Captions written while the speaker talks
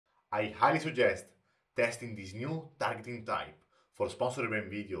I highly suggest testing this new targeting type for sponsored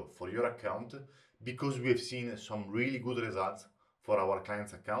brand video for your account because we have seen some really good results for our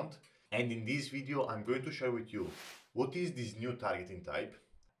clients' account. And in this video, I'm going to share with you what is this new targeting type,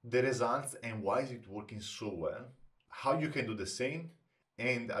 the results and why is it working so well, how you can do the same,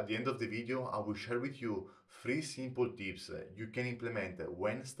 and at the end of the video, I will share with you 3 simple tips you can implement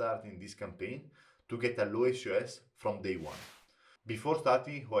when starting this campaign to get a low SEOs from day one. Before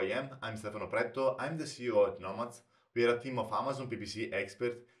starting who I am, I'm Stefano Pretto, I'm the CEO at Nomads. We are a team of Amazon PPC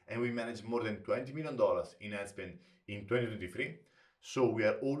experts and we manage more than $20 million in ad spend in 2023. So we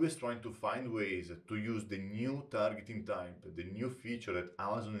are always trying to find ways to use the new targeting type, the new feature that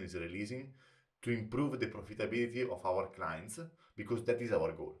Amazon is releasing to improve the profitability of our clients, because that is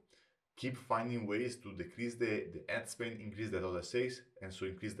our goal. Keep finding ways to decrease the ad spend, increase the total sales, and so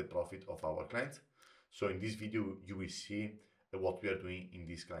increase the profit of our clients. So in this video, you will see what we are doing in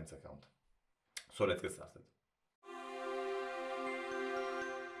this client's account. So let's get started.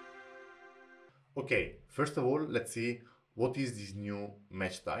 Okay, first of all, let's see what is this new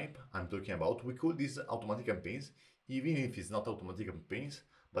match type I'm talking about. We call these automatic campaigns, even if it's not automatic campaigns,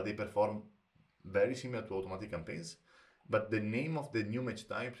 but they perform very similar to automatic campaigns. But the name of the new match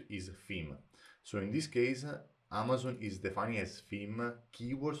type is theme. So in this case, Amazon is defining as theme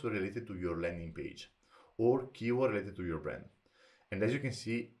keywords related to your landing page or keyword related to your brand. And as you can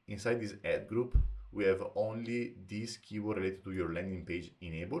see, inside this ad group, we have only this keyword related to your landing page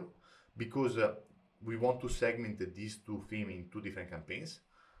enabled because we want to segment these two themes in 2 different campaigns.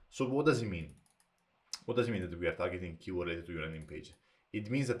 So what does it mean? What does it mean that we are targeting keyword related to your landing page? It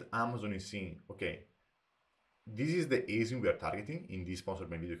means that Amazon is saying, okay, this is the ASIN we are targeting in these sponsored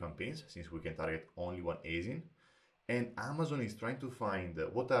by video campaigns, since we can target only one ASIN. And Amazon is trying to find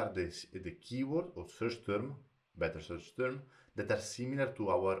what are the keyword or search term, better search term, that are similar to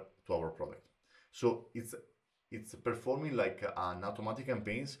our product. So it's performing like an automatic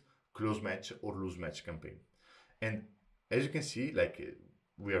campaigns, close match or lose match campaign. And as you can see, like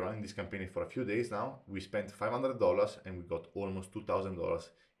we are running this campaign for a few days now. We spent $500 and we got almost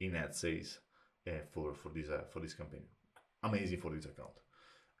 $2,000 in ad sales for this campaign. Amazing for this account.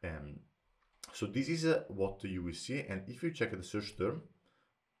 So this is what you will see. And if you check the search term,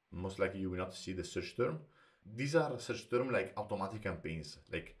 most likely you will not see the search term. These are search terms like automatic campaigns.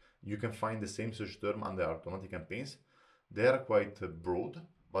 Like you can find the same search term under automatic campaigns. They are quite broad,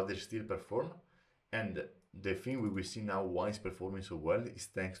 but they still perform. And the thing we will see now why it's performing so well is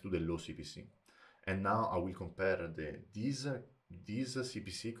thanks to the low CPC. And now I will compare these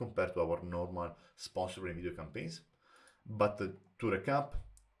CPC compared to our normal sponsored video campaigns. But to recap,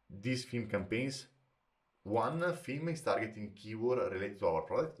 these theme campaigns, one theme is targeting keyword related to our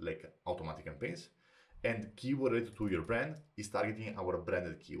product, like automatic campaigns. And keyword related to your brand is targeting our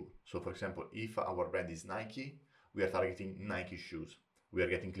branded keyword. So for example, if our brand is Nike, we are targeting Nike shoes. We are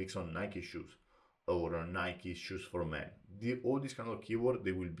getting clicks on Nike shoes or Nike shoes for men. All these kind of keyword,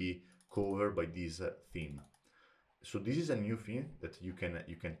 they will be covered by this theme. So this is a new theme that you can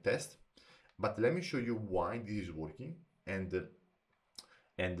test, but let me show you why this is working and the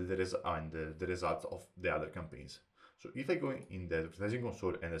results of the other campaigns. So if I go in the advertising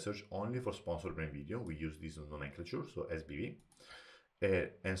console and I search only for sponsored brand video, we use this nomenclature, so SBV,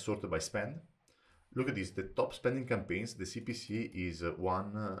 and sorted by spend. Look at this, the top spending campaigns, the CPC is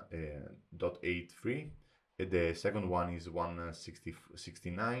 1.83, the second one is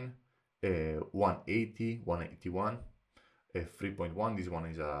 169, 180, 181, 3.1. This one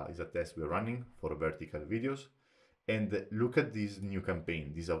is a test we're running for vertical videos. And look at this new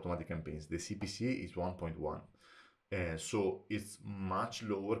campaign, these automatic campaigns, the CPC is 1.1. So it's much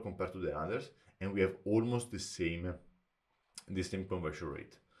lower compared to the others, and we have almost the same conversion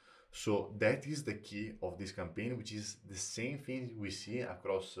rate. So that is the key of this campaign, which is the same thing we see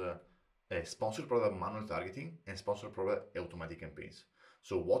across sponsored product manual targeting and sponsored product automatic campaigns.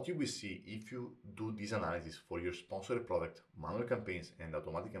 So what you will see if you do this analysis for your sponsored product manual campaigns and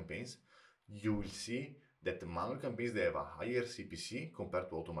automatic campaigns, you will see that the manual campaigns, they have a higher CPC compared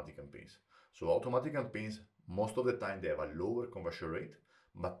to automatic campaigns. So automatic campaigns, most of the time they have a lower conversion rate,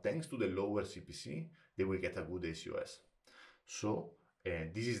 but thanks to the lower CPC, they will get a good SEOs. So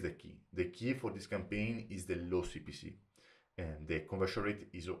this is the key. The key for this campaign is the low CPC. And the conversion rate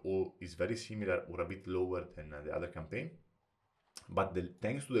is very similar or a bit lower than the other campaign. But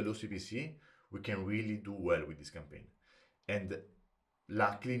thanks to the low CPC, we can really do well with this campaign. And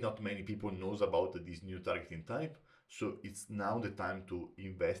luckily, not many people knows about this new targeting type. So it's now the time to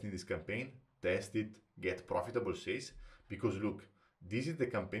invest in this campaign, test it, get profitable sales. Because look, this is the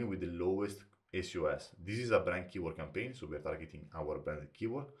campaign with the lowest SEOs. This is a brand keyword campaign, so we are targeting our branded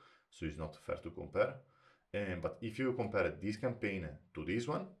keyword. so it's not fair to compare. But if you compare this campaign to this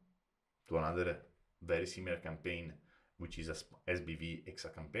one, to another very similar campaign, which is a SBV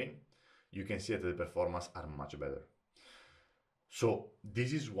Exa campaign, you can see that the performance are much better. So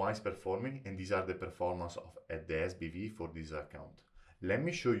this is why it's performing, and these are the performance of the SBV for this account. Let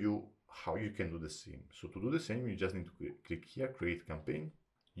me show you how you can do the same. So to do the same, you just need to click here, create campaign.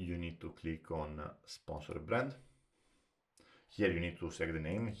 You need to click on sponsor brand. Here you need to select the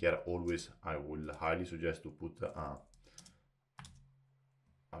name. Here always I will highly suggest to put a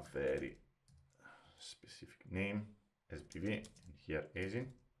very specific name, SPV, and here ASIN.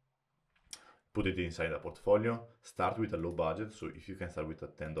 Put it inside a portfolio. Start with a low budget. So if you can start with a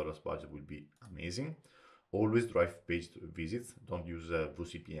 $10 budget, will be amazing. Always drive page visits. Don't use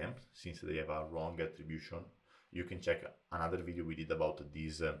VCPM since they have a wrong attribution. You can check another video we did about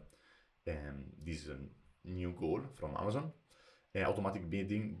this new goal from Amazon. Automatic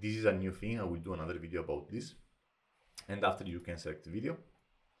bidding. This is a new thing. I will do another video about this. And after you can select video.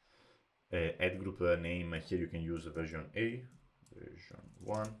 Ad group name. Here you can use version A, version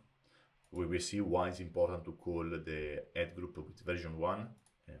 1. We will see why it's important to call the ad group with version 1.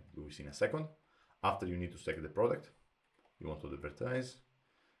 We will see in a second. After you need to select the product you want to advertise.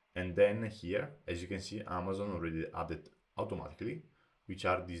 And then here, as you can see, Amazon already added automatically, which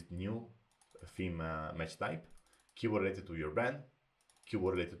are these new theme match type, keyword related to your brand,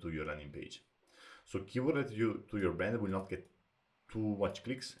 keyword related to your landing page. So keyword related to your brand will not get too much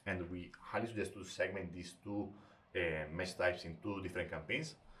clicks, and we highly suggest to segment these two match types in two different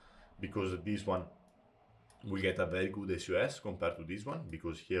campaigns, because this one will get a very good SOS compared to this one,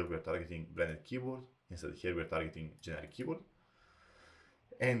 because here we are targeting branded keyword, instead here we are targeting generic keyword.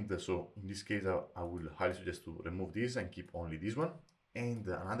 And so in this case, I will highly suggest to remove this and keep only this one. And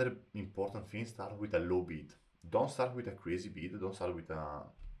another important thing, start with a low bid. Don't start with a crazy bid, don't start with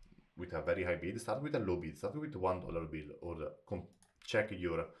a very high bid, start with a low bid, start with $1 bill, or check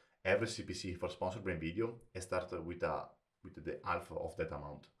your average CPC for sponsored brand video and start with the alpha of that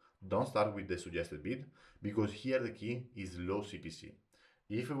amount. Don't start with the suggested bid, because here the key is low CPC.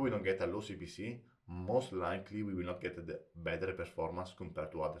 If we don't get a low CPC, most likely we will not get the better performance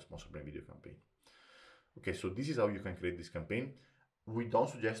compared to other sponsored brand video campaign. Okay, so this is how you can create this campaign. We don't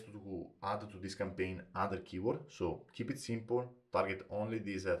suggest to add to this campaign other keyword, so keep it simple, target only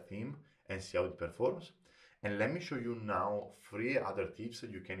this theme and see how it performs. And let me show you now 3 other tips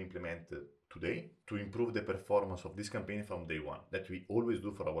that you can implement today to improve the performance of this campaign from day one, that we always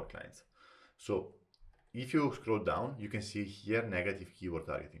do for our clients. So if you scroll down, you can see here negative keyword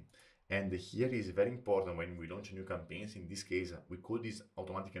targeting. And here is very important when we launch new campaigns. In this case, we call these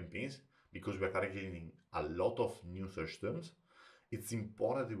automatic campaigns because we are targeting a lot of new search terms. It's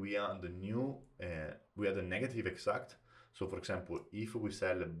important that we add the negative exact. So for example, if we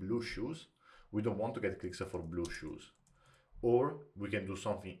sell blue shoes, we don't want to get clicks for blue shoes. Or we can do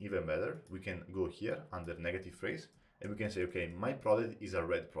something even better. We can go here under negative phrase and we can say, okay, my product is a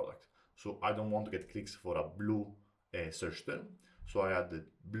red product. So I don't want to get clicks for a blue search term. So I add the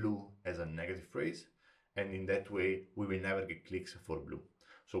blue as a negative phrase. And in that way, we will never get clicks for blue.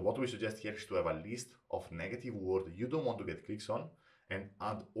 So what we suggest here is to have a list of negative words you don't want to get clicks on and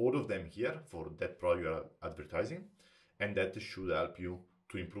add all of them here for that product you are advertising. And that should help you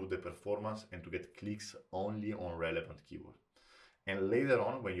to improve the performance and to get clicks only on relevant keywords. And later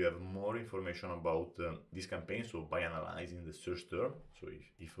on, when you have more information about this campaign, so by analyzing the search term, so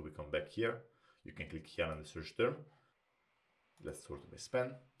if we come back here, you can click here on the search term. Let's sort by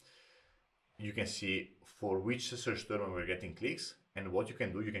span. You can see for which search term we're getting clicks, and what you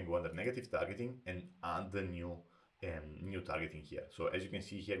can do, you can go under negative targeting and add the new targeting here. So as you can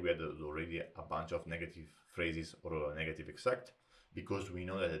see here, we had already a bunch of negative phrases or negative exact, because we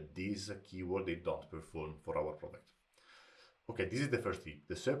know that these keywords, they don't perform for our product. Okay, this is the first tip.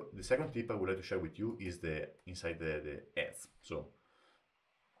 The second tip I would like to share with you is inside the ads. So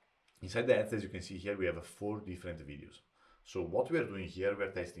inside the ads, as you can see here, we have 4 different videos. So what we are doing here, we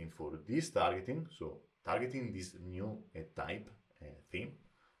are testing for this targeting. So targeting this new type theme,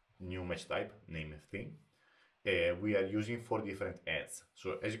 new match type, name theme. We are using 4 different ads.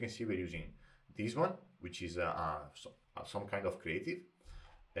 So as you can see, we're using this one, which is some kind of creative,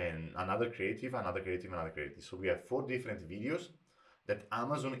 and another creative, another creative, another creative. So we have 4 different videos that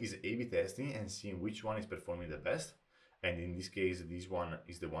Amazon is A/B testing and seeing which one is performing the best. And in this case, this one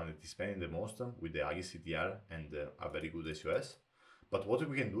is the one that is spending the most with the highest CTR and a very good SOS. But what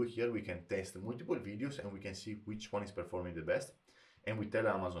we can do here, we can test multiple videos and we can see which one is performing the best. And we tell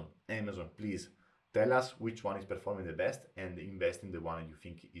Amazon, please tell us which one is performing the best and invest in the one you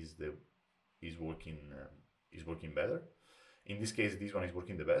think is working better. In this case, this one is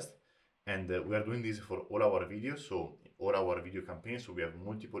working the best. And we are doing this for all our videos, so all our video campaigns. So we have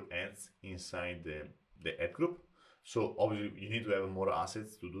multiple ads inside the ad group. So obviously you need to have more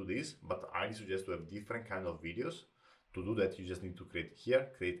assets to do this, but I suggest to have different kind of videos. To do that, you just need to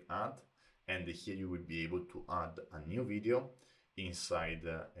create ad, and here you will be able to add a new video inside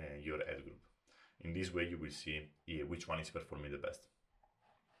your ad group. In this way, you will see which one is performing the best.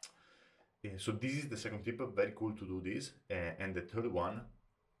 So this is the second tip, very cool to do this. And the third one,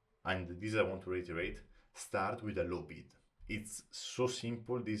 and this I want to reiterate, start with a low bid. It's so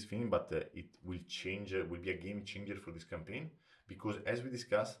simple, this thing, but it will change, will be a game changer for this campaign, because as we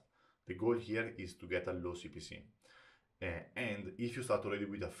discussed, the goal here is to get a low CPC. And if you start already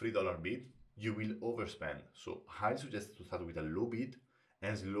with a $3 bid, you will overspend. So I suggest to start with a low bid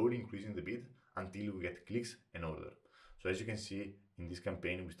and slowly increasing the bid until we get clicks and order. So as you can see in this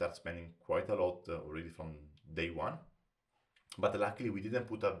campaign, we start spending quite a lot already from day one. But luckily we didn't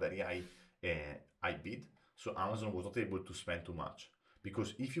put a very high bid, so Amazon was not able to spend too much.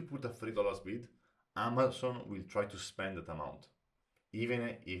 Because if you put a $3 bid, Amazon will try to spend that amount.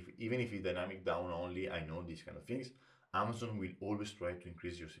 Even if it's dynamic down only, I know these kind of things, Amazon will always try to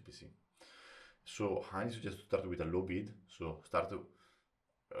increase your CPC. So I suggest to start with a low bid. So start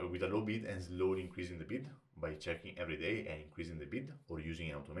with a low bid and slowly increasing the bid by checking every day and increasing the bid, or using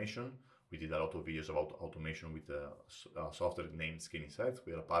an automation. We did a lot of videos about automation with a software named Scaling Sites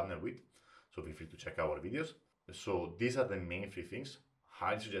we are a partner with, so feel free to check our videos. So these are the main three things.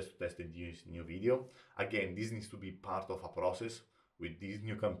 Highly suggest to test this new video. Again, this needs to be part of a process. With this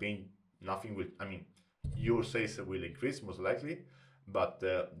new campaign, nothing will, I mean, your sales will increase most likely, but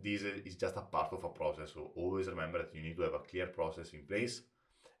this is just a part of a process. So always remember that you need to have a clear process in place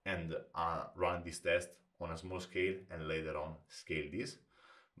and run this test on a small scale and later on scale this.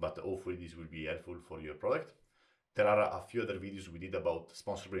 But hopefully this will be helpful for your product. There are a few other videos we did about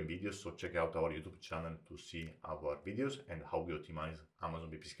sponsored brand videos, so check out our YouTube channel to see our videos and how we optimize Amazon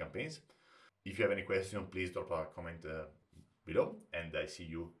PPC campaigns. If you have any question, please drop a comment below, and I see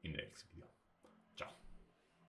you in the next video.